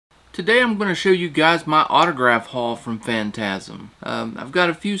Today I'm going to show you guys my autograph haul from Fantasm. I've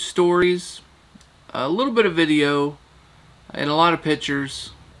got a few stories, a little bit of video, and a lot of pictures.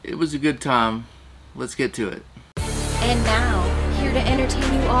 It was a good time. Let's get to it. And now, here to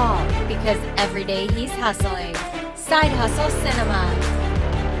entertain you all, because every day he's hustling. Side Hustle Cinema.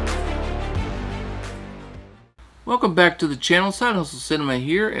 Welcome back to the channel. Side Hustle Cinema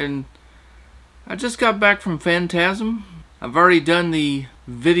here, and I just got back from Fantasm. I've already done the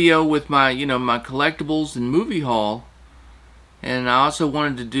video with my, my collectibles and movie haul, and I also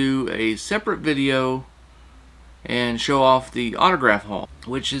wanted to do a separate video and show off the autograph haul,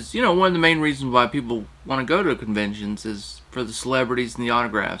 which is, one of the main reasons why people want to go to conventions is for the celebrities and the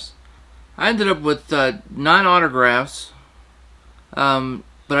autographs. I ended up with 9 autographs, but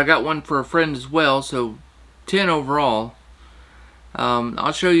I got one for a friend as well, so 10 overall.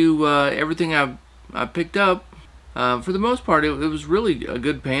 I'll show you everything I picked up. For the most part, it was really a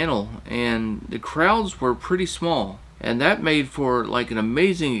good panel, and the crowds were pretty small, and that made for like an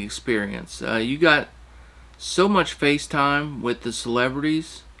amazing experience. You got so much face time with the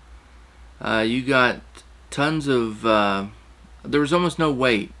celebrities. You got tons of there was almost no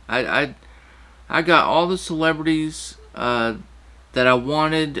wait. I got all the celebrities that I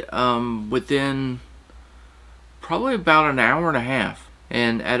wanted within probably about an hour and a half.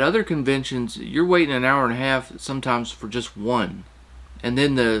 And at other conventions, you're waiting an hour and a half sometimes for just one. And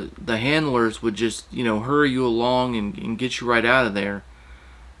then the handlers would just, hurry you along and get you right out of there.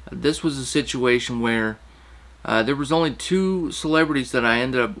 This was a situation where there was only 2 celebrities that I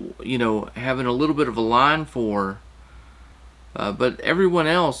ended up, having a little bit of a line for. But everyone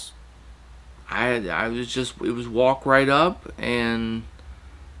else, I was just, it was walk right up, and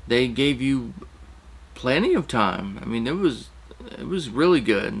they gave you plenty of time. I mean, it was really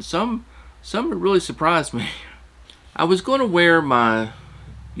good, and some really surprised me. I was going to wear my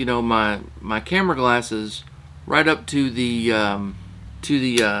my camera glasses right up to the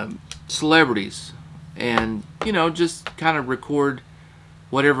celebrities, and just kind of record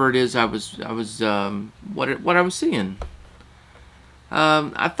whatever it is what I was seeing.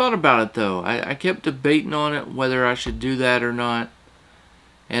 I thought about it though. I kept debating on it whether I should do that or not,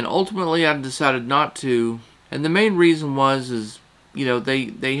 and ultimately I decided not to. And the main reason is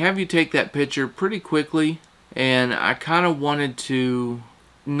they have you take that picture pretty quickly, and I kind of wanted to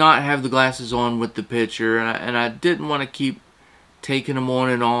not have the glasses on with the picture, and I didn't want to keep taking them on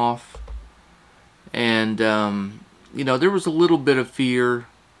and off. And there was a little bit of fear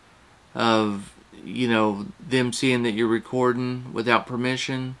of them seeing that you're recording without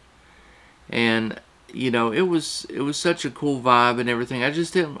permission, and it was such a cool vibe and everything. I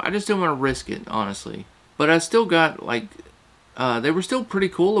just didn't want to risk it, honestly. But I still got, they were still pretty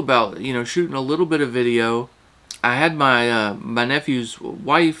cool about, shooting a little bit of video. I had my my nephew's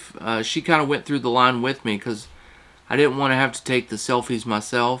wife, she kind of went through the line with me because I didn't want to have to take the selfies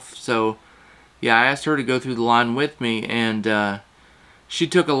myself. So, yeah, I asked her to go through the line with me, and she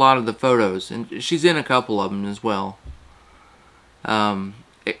took a lot of the photos. And she's in a couple of them as well. I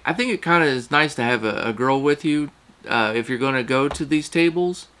think it kind of is nice to have a girl with you if you're going to go to these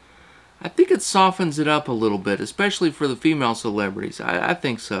tables. I think it softens it up a little bit, especially for the female celebrities. I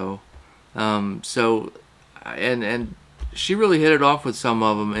think so. And she really hit it off with some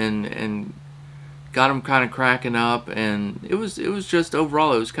of them, and got them kind of cracking up, and it was just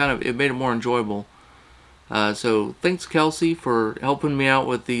overall it made it more enjoyable. So thanks, Kelsey, for helping me out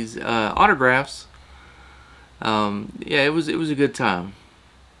with these autographs. Yeah, it was a good time.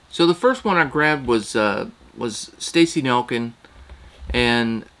 So the first one I grabbed was Stacey Nelkin,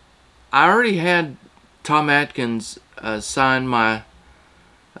 and I already had Tom Atkins sign my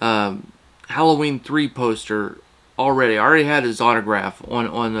Halloween 3 poster already. I already had his autograph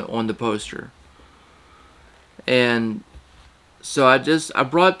on the poster, and so I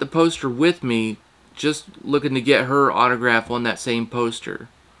brought the poster with me, just looking to get her autograph on that same poster.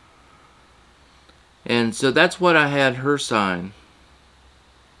 And so that's what I had her sign.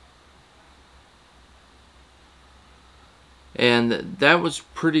 And that was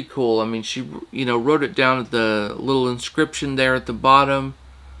pretty cool. I mean, she, wrote it down at the little inscription there at the bottom.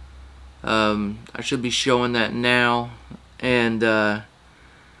 I should be showing that now. And,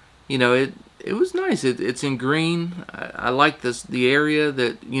 it was nice. It's in green. I like the area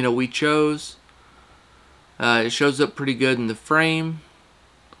that, we chose. It shows up pretty good in the frame.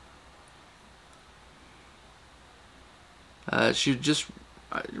 She just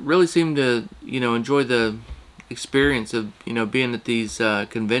really seemed to, enjoy the experience of being at these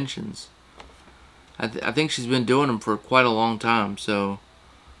conventions. I think she's been doing them for quite a long time, so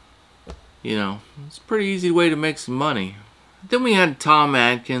it's a pretty easy way to make some money. Then we had Tom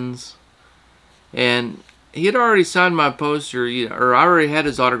Atkins, and he had already signed my poster, or I already had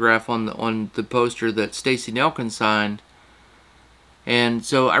his autograph on the poster that Stacey Nelkin signed. And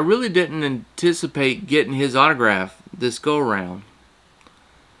so I really didn't anticipate getting his autograph this go around.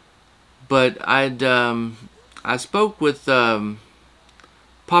 But I spoke with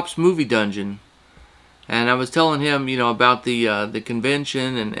Pop's Movie Dungeon, and I was telling him, about the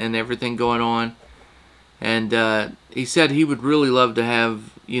convention and everything going on. And he said he would really love to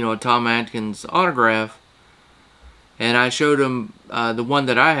have, a Tom Atkins autograph. And I showed him the one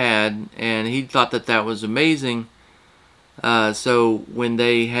that I had, and he thought that was amazing. So when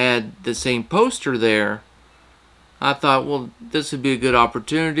they had the same poster there, I thought, well, this would be a good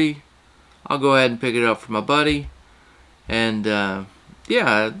opportunity. I'll go ahead and pick it up for my buddy. And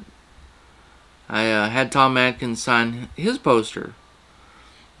yeah, I had Tom Atkins sign his poster.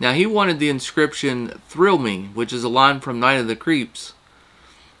 Now, he wanted the inscription, "Thrill Me," which is a line from Night of the Creeps.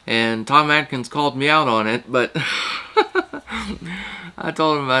 And Tom Atkins called me out on it, but I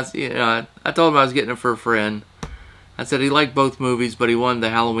told him I told him I was getting it for a friend. I said he liked both movies, but he wanted the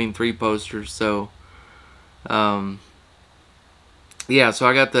Halloween 3 posters. So, yeah, so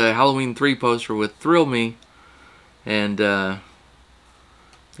I got the Halloween 3 poster with "Thrill Me" and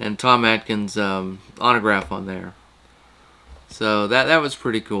Tom Atkins' autograph on there. So that was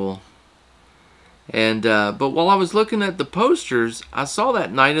pretty cool. And but while I was looking at the posters, I saw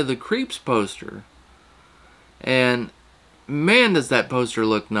that Night of the Creeps poster. And man, does that poster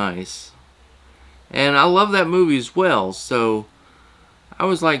look nice. And I love that movie as well. So I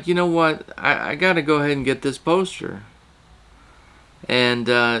was like, you know what? I got to go ahead and get this poster. And,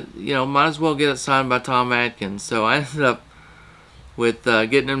 might as well get it signed by Tom Atkins. So I ended up with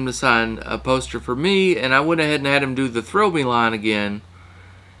getting him to sign a poster for me. And I went ahead and had him do the "Thrill Me" line again.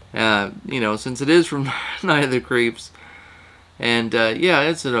 Since it is from Night of the Creeps. And, yeah,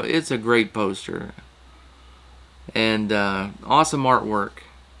 it's a great poster. And awesome artwork.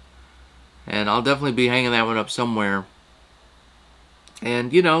 And I'll definitely be hanging that one up somewhere.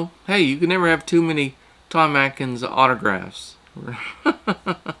 And, hey, you can never have too many Tom Atkins autographs.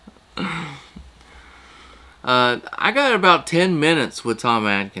 I got about 10 minutes with Tom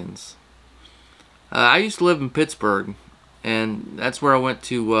Atkins. I used to live in Pittsburgh. And that's where I went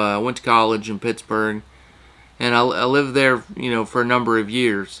to college in Pittsburgh. And I lived there, for a number of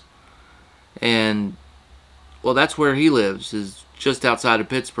years. And, well, that's where he lives, is just outside of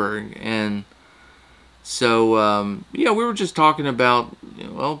Pittsburgh. And so, we were just talking about,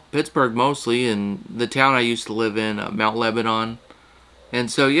 Pittsburgh mostly, and the town I used to live in, Mount Lebanon.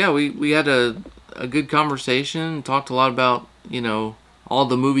 And so, yeah, we had a good conversation, talked a lot about, all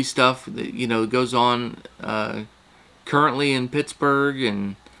the movie stuff that, goes on currently in Pittsburgh,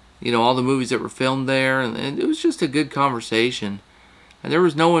 and all the movies that were filmed there, and it was just a good conversation. And there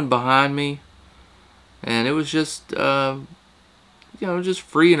was no one behind me, and it was just just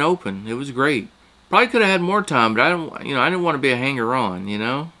free and open. It was great. Probably could have had more time, but I didn't want to be a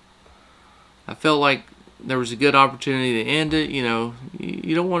hanger-on. I felt like there was a good opportunity to end it. You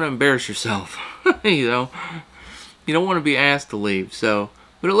don't want to embarrass yourself. You don't want to be asked to leave. So.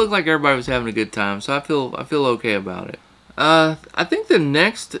 But it looked like everybody was having a good time, so I feel okay about it. I think the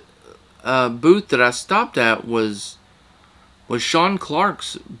next booth that I stopped at was Sean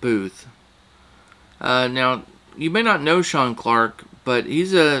Clark's booth. Now, you may not know Sean Clark, but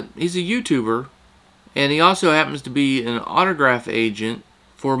he's a YouTuber, and he also happens to be an autograph agent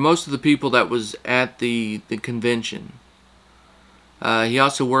for most of the people that was at the convention. He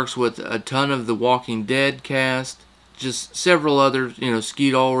also works with a ton of the Walking Dead cast. Just several others,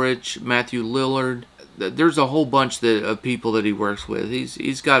 Skeet Ulrich, Matthew Lillard. There's a whole bunch of people that he works with.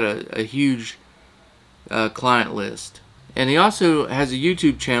 He's got a huge client list. And he also has a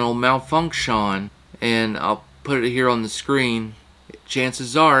YouTube channel, Malfunction, and I'll put it here on the screen.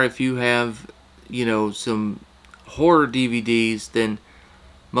 Chances are, if you have, some horror DVDs, then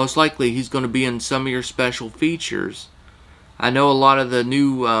most likely he's going to be in some of your special features. I know a lot of the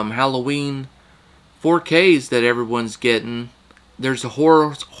new Halloween 4Ks that everyone's getting. There's a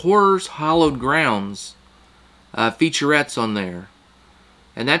Horrors Hallowed Grounds featurettes on there.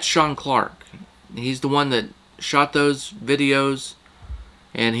 And that's Sean Clark. He's the one that shot those videos,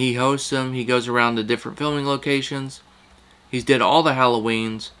 and he hosts them. He goes around to different filming locations. He's did all the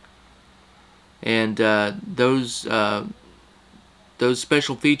Halloweens, and those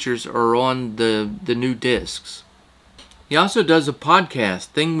special features are on the new discs. He also does a podcast,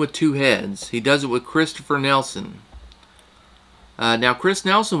 Thing with Two Heads. He does it with Christopher Nelson. Now, Chris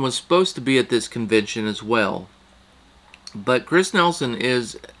Nelson was supposed to be at this convention as well. But Chris Nelson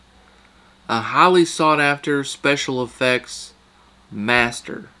is a highly sought after special effects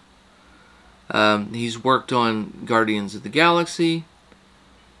master. He's worked on Guardians of the Galaxy.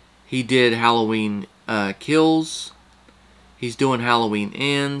 He did Halloween Kills. He's doing Halloween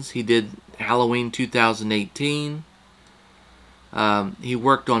Ends. He did Halloween 2018. He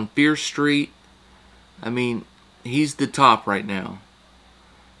worked on Fear Street. I mean, he's the top right now.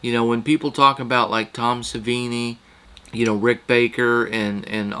 You know, when people talk about like Tom Savini, you know, Rick Baker,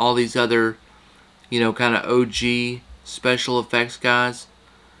 and all these other, you know, kind of OG special effects guys.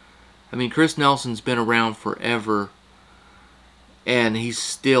 I mean, Chris Nelson's been around forever, and he's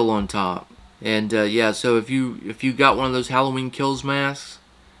still on top. And yeah, so if you got one of those Halloween Kills masks,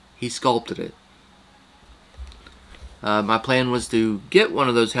 he sculpted it. My plan was to get one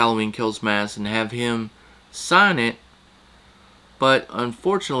of those Halloween Kills masks and have him sign it, but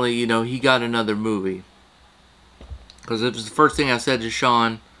unfortunately, you know, he got another movie. Because it was the first thing I said to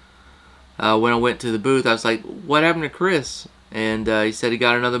Sean when I went to the booth. I was like, what happened to Chris? And he said he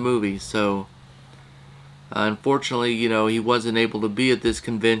got another movie. So unfortunately, you know, he wasn't able to be at this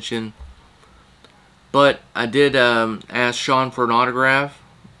convention. But I did ask Sean for an autograph,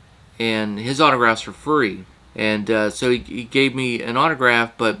 and his autographs are free. And so he gave me an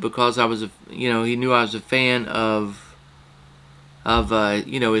autograph, but because I was, you know, he knew I was a fan of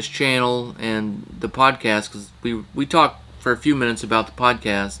you know, his channel and the podcast, because we talked for a few minutes about the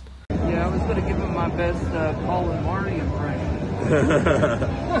podcast. Yeah, I was going to give him my best Paul and Marty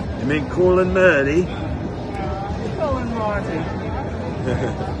impression. You mean Cool and Murdy? Paul and Marty.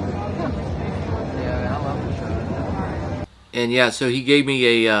 Yeah, I love the show. And yeah, so he gave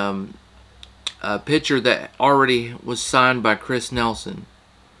me a picture that already was signed by Chris Nelson.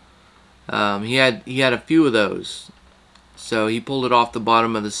 He had a few of those. So he pulled it off the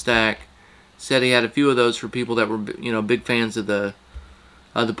bottom of the stack. Said he had a few of those for people that were, you know, big fans of the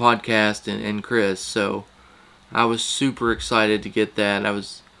podcast and Chris. So I was super excited to get that. I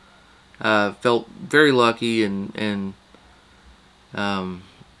was felt very lucky and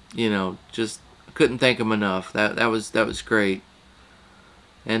you know, just couldn't thank him enough. That was great.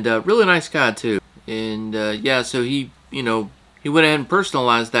 And really nice guy too. And yeah, so he, you know, he went ahead and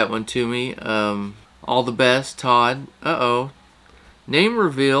personalized that one to me. All the best, Todd. Uh-oh. Name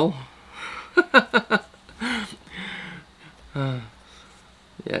reveal. Yeah,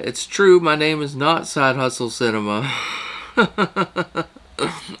 it's true. My name is not Side Hustle Cinema.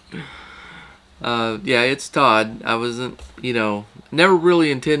 Yeah, it's Todd. I wasn't, you know, never really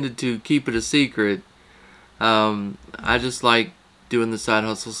intended to keep it a secret. I just like doing the Side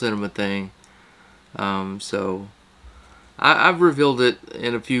Hustle Cinema thing. So I've revealed it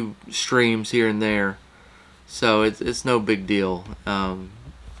in a few streams here and there, so it's no big deal,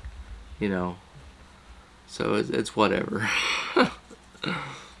 you know. So it's whatever.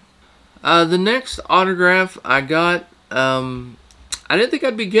 The next autograph I got, I didn't think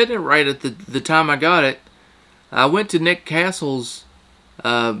I'd be getting it right at the time I got it. I went to Nick Castle's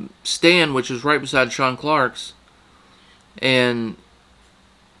stand, which was right beside Sean Clark's, and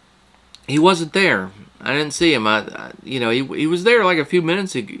he wasn't there. I didn't see him. You know, he was there like a few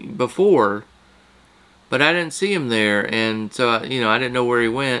minutes before, but I didn't see him there, and so you know, I didn't know where he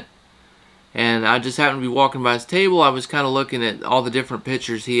went. And I just happened to be walking by his table. I was kind of looking at all the different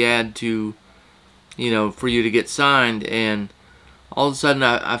pictures he had to, you know, for you to get signed, and all of a sudden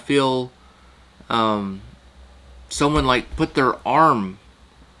I feel someone like put their arm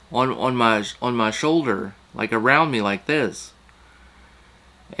on my shoulder, like around me like this,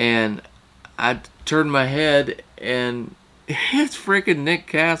 and I turned my head, and it's freaking Nick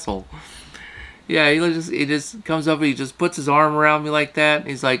Castle. Yeah, he just comes up and he just puts his arm around me like that. And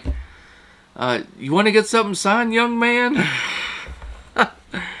he's like, "You want to get something signed, young man?"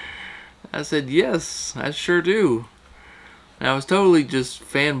 I said, "Yes, I sure do." And I was totally just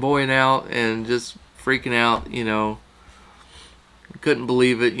fanboying out and just freaking out, you know. Couldn't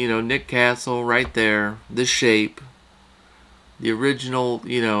believe it, you know, Nick Castle right there, the shape, the original,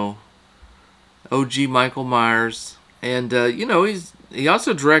 you know, OG Michael Myers. And you know, he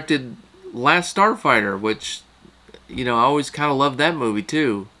also directed Last Starfighter, which, you know, I always kind of loved that movie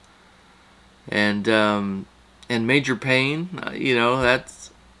too. And Major Payne, you know, that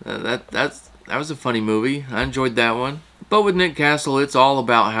was a funny movie. I enjoyed that one. But with Nick Castle, it's all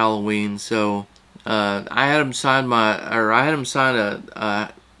about Halloween. So I had him sign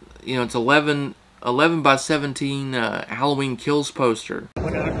a you know, it's 11 by 17 Halloween Kills poster.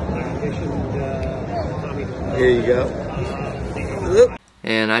 Here you go.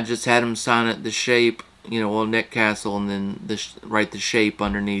 And I just had him sign it, the shape, you know, well, Nick Castle, and then write the shape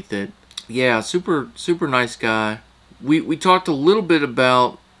underneath it. Yeah, super nice guy. We talked a little bit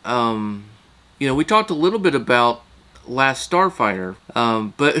about you know, we talked a little bit about Last Starfighter,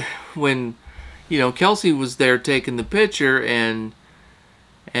 but when, you know, Kelsey was there taking the picture, and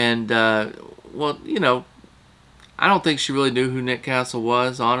well, you know, I don't think she really knew who Nick Castle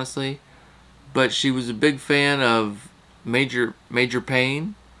was, honestly, but she was a big fan of Major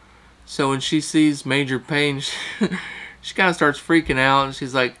Payne. So when she sees Major Payne, she kind of starts freaking out, and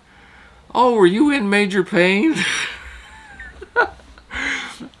she's like, "Oh, were you in Major Payne?"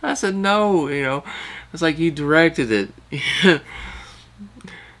 I said, "No," you know. It's like he directed it.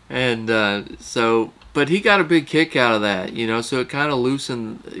 And so, but he got a big kick out of that, you know, so it kind of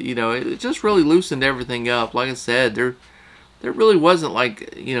loosened, you know, it just really loosened everything up. Like I said, there really wasn't,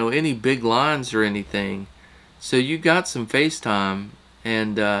 like, you know, any big lines or anything. So you got some FaceTime,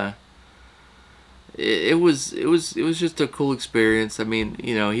 and it was just a cool experience. I mean,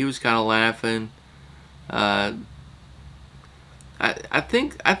 you know, he was kind of laughing. I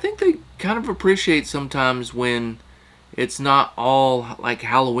think they kind of appreciate sometimes when it's not all like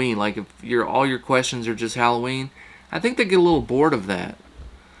Halloween. Like if all your questions are just Halloween, I think they get a little bored of that.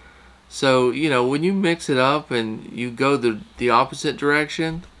 So, you know, when you mix it up and you go the opposite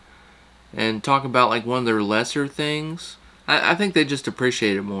direction and talk about like one of their lesser things, I think they just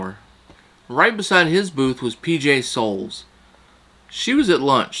appreciate it more. Right beside his booth was PJ Souls. She was at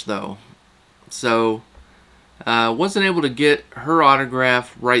lunch though, so wasn't able to get her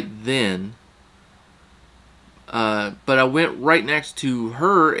autograph right then. But I went right next to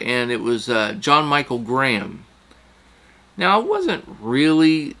her, and it was John Michael Graham. Now, I wasn't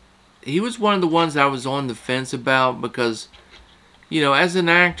really... He was one of the ones I was on the fence about because, you know, as an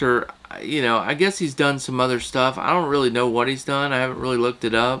actor, you know, I guess he's done some other stuff. I don't really know what he's done. I haven't really looked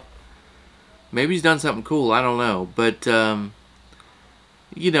it up. Maybe he's done something cool. I don't know. But,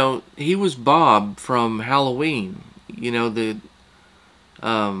 you know, he was Bob from Halloween. You know, the...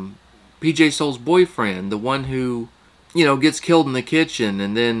 PJ Souls' boyfriend, the one who, you know, gets killed in the kitchen,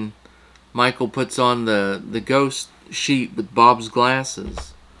 and then Michael puts on the ghost sheet with Bob's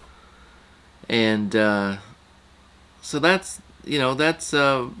glasses. And so that's, you know, that's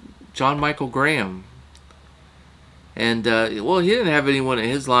John Michael Graham. And well, he didn't have anyone in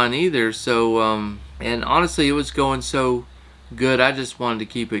his line either, so and honestly, it was going so good, I just wanted to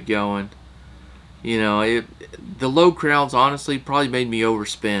keep it going. You know, the low crowds honestly probably made me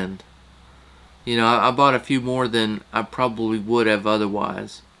overspend. You know, I bought a few more than I probably would have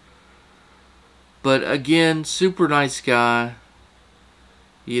otherwise. But again, super nice guy.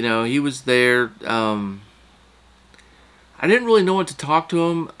 You know, he was there. I didn't really know what to talk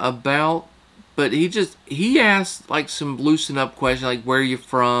to him about, but he asked like some loosen up questions, like where are you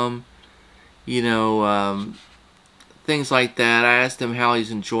from? You know, things like that. I asked him how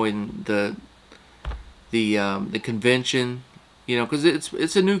he's enjoying the convention. You know, because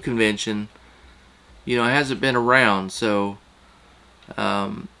it's a new convention. You know, it hasn't been around, so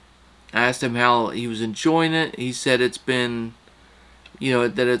I asked him how he was enjoying it. He said it's been, you know,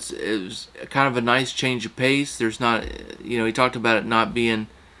 that it was kind of a nice change of pace. There's not, you know, he talked about it not being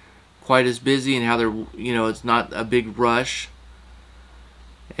quite as busy and how you know, it's not a big rush,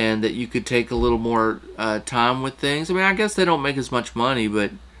 and that you could take a little more time with things. I mean, I guess they don't make as much money,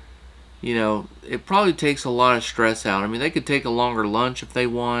 but, you know, it probably takes a lot of stress out. I mean, they could take a longer lunch if they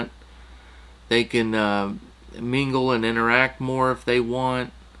want. They can mingle and interact more if they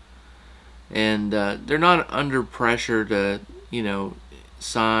want. And they're not under pressure to, you know,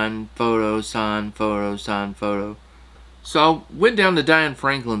 sign photo, sign photo, sign photo. So I went down to Diane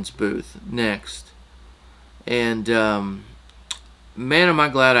Franklin's booth next. And man, am I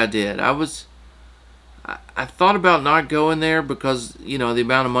glad I did. I thought about not going there because, you know, the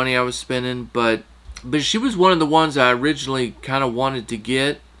amount of money I was spending. But she was one of the ones I originally kind of wanted to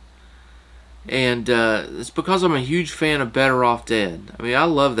get. And it's because I'm a huge fan of Better Off Dead. I mean, I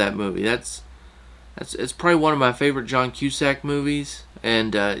love that movie. It's probably one of my favorite John Cusack movies.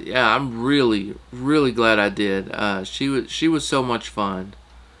 And yeah, I'm really glad I did. She was so much fun.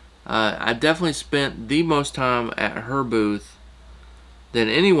 I definitely spent the most time at her booth than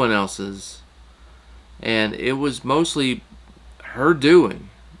anyone else's, and it was mostly her doing.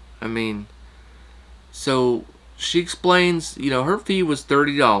 I mean, so she explains, you know, her fee was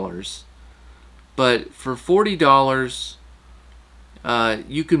 $30. But for $40,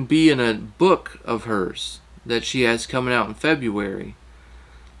 you can be in a book of hers that she has coming out in February.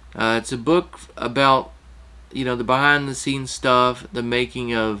 It's a book about, you know, the behind-the-scenes stuff, the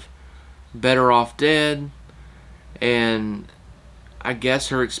making of Better Off Dead, and I guess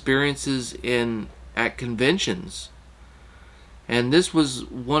her experiences at conventions. And this was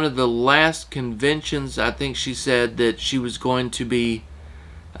one of the last conventions, I think she said, that she was going to be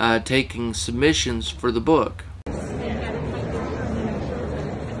taking submissions for the book. All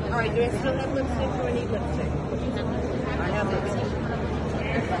right, do I still have lipstick or I need lipstick? I have lipstick.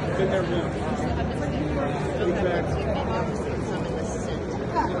 It's in their room.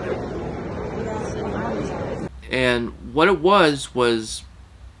 And what it was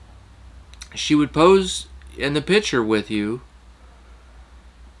she would pose in the picture with you,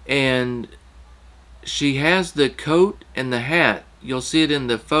 and she has the coat and the hat. You'll see it in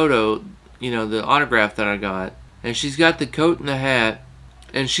the photo, you know, the autograph that I got. And she's got the coat and the hat.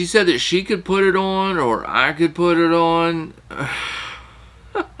 And she said that she could put it on, or I could put it on.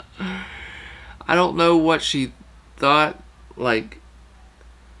 I don't know what she thought. Like,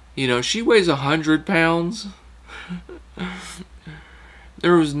 you know, she weighs 100 pounds.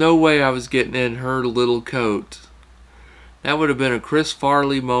 There was no way I was getting in her little coat. That would have been a Chris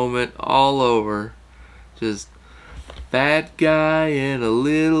Farley moment all over. Just, fat guy in a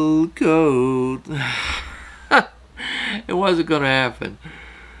little coat. It wasn't going to happen.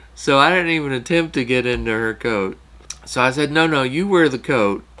 So I didn't even attempt to get into her coat. So I said, no, you wear the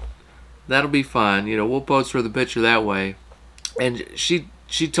coat. That'll be fine. You know, we'll pose for the picture that way. And she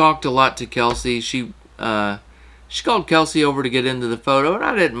talked a lot to Kelsey. She called Kelsey over to get into the photo, and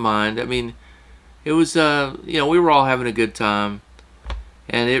I didn't mind. I mean, it was, you know, we were all having a good time.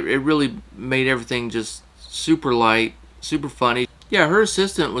 And it really made everything just super light, super funny. Yeah, her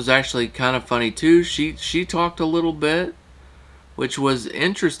assistant was actually kind of funny too. She talked a little bit, which was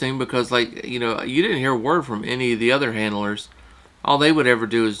interesting because, like, you know, you didn't hear a word from any of the other handlers. All they would ever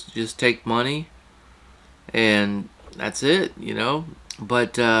do is just take money, and that's it, you know.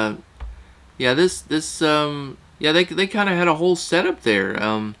 But yeah, yeah, they kind of had a whole setup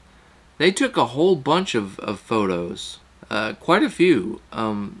there. They took a whole bunch of photos, quite a few.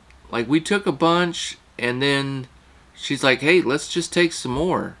 Like, we took a bunch, and then she's like, hey, let's just take some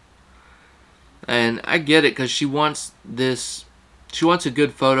more. And I get it, because she wants a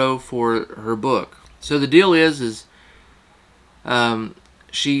good photo for her book. So the deal is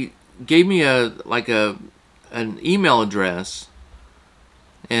she gave me an email address,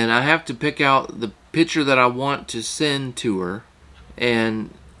 and I have to pick out the picture that I want to send to her. And,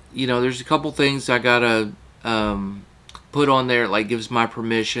 you know, there's a couple things I gotta put on there, like gives my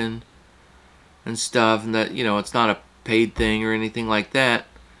permission and stuff, and that, you know, it's not a paid thing or anything like that,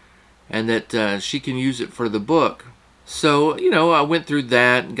 and that she can use it for the book. So, you know, I went through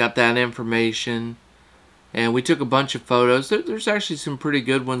that and got that information, and we took a bunch of photos. There's actually some pretty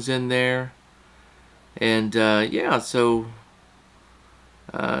good ones in there, and yeah, so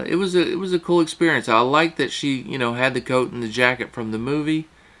it was a cool experience. I like that she, you know, had the coat and the jacket from the movie.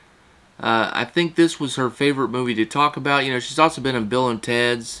 I think this was her favorite movie to talk about. You know, she's also been in Bill and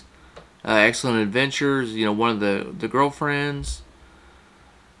Ted's Excellent Adventures, you know, one of the girlfriends.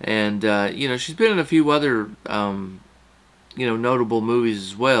 And, you know, she's been in a few other, you know, notable movies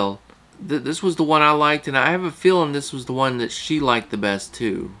as well. This was the one I liked, and I have a feeling this was the one that she liked the best,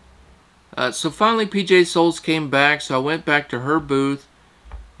 too. So finally, PJ Souls came back, so I went back to her booth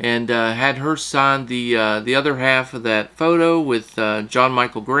and had her sign the other half of that photo with John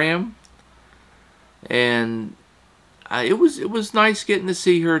Michael Graham. And it was nice getting to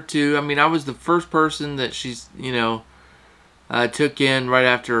see her too. I mean, I was the first person that she's, you know, took in right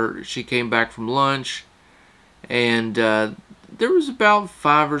after she came back from lunch, and there was about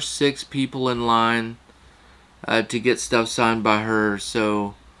 5 or 6 people in line to get stuff signed by her.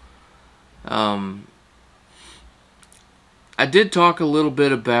 So I did talk a little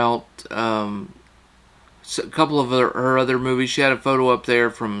bit about a couple of her other movies. She had a photo up there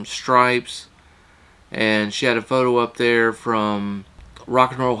from Stripes, and she had a photo up there from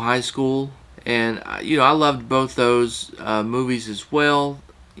Rock and Roll High School. And, you know, I loved both those movies as well.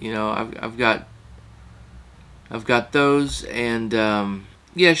 You know, I've got those. And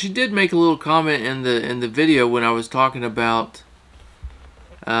yeah, she did make a little comment in the video when I was talking about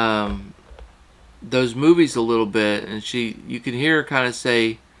those movies a little bit, and you can hear her kind of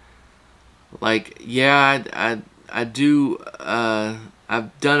say, like, yeah, I do.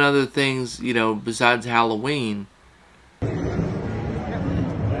 I've done other things, you know, besides Halloween. You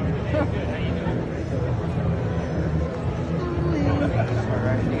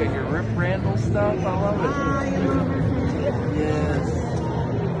got your Rip Randall stuff. I love it. Yes.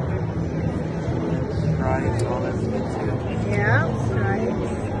 Stripes, all that's good too. Yeah, right.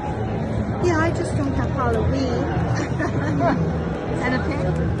 Yeah, I just don't have Halloween. And a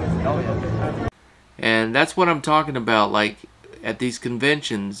pen. Oh, yeah. And that's what I'm talking about, like, at these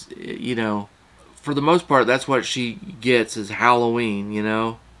conventions, you know, for the most part, that's what she gets is Halloween, you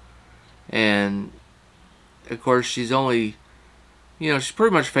know. And, of course, she's only, you know, she's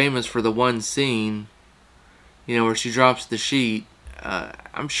pretty much famous for the one scene, you know, where she drops the sheet.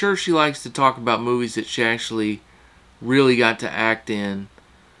 I'm sure she likes to talk about movies that she actually really got to act in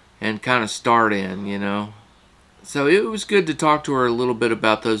and kind of starred in, you know. So it was good to talk to her a little bit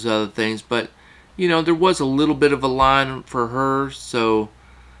about those other things, but, you know, there was a little bit of a line for her, so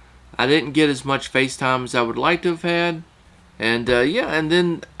I didn't get as much FaceTime as I would like to have had. And, yeah, and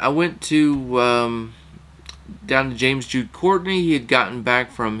then I went to, down to James Jude Courtney. He had gotten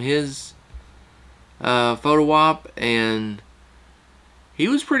back from his photo op, and he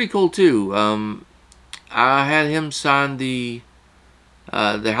was pretty cool too. I had him sign the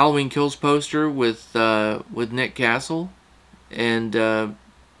Halloween Kills poster with Nick Castle, and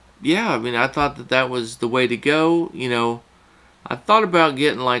yeah, I mean, I thought that was the way to go. You know, I thought about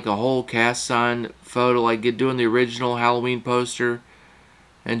getting like a whole cast signed photo, like doing the original Halloween poster,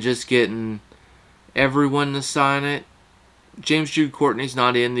 and just getting everyone to sign it. James Jude Courtney's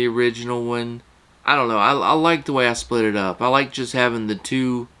not in the original one. I don't know. I like the way I split it up. I like just having the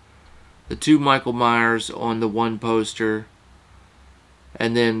two Michael Myers on the one poster,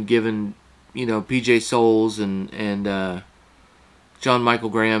 and then giving, you know, PJ Souls and John Michael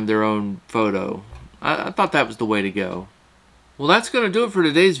Graham their own photo. I thought that was the way to go. Well, that's going to do it for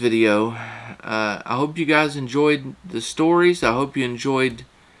today's video. I hope you guys enjoyed the stories. I hope you enjoyed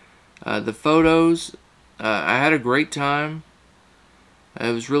the photos. I had a great time.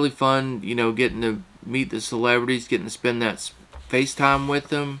 It was really fun, you know, getting to meet the celebrities, getting to spend that FaceTime with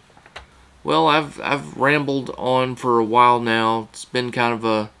them. Well, I've rambled on for a while now. It's been kind of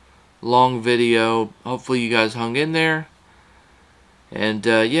a long video. Hopefully you guys hung in there. And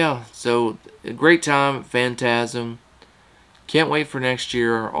yeah, so a great time at Fantasm. Can't wait for next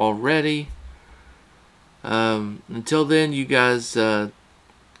year already. Until then, you guys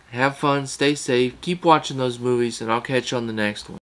have fun, stay safe, keep watching those movies, and I'll catch you on the next one.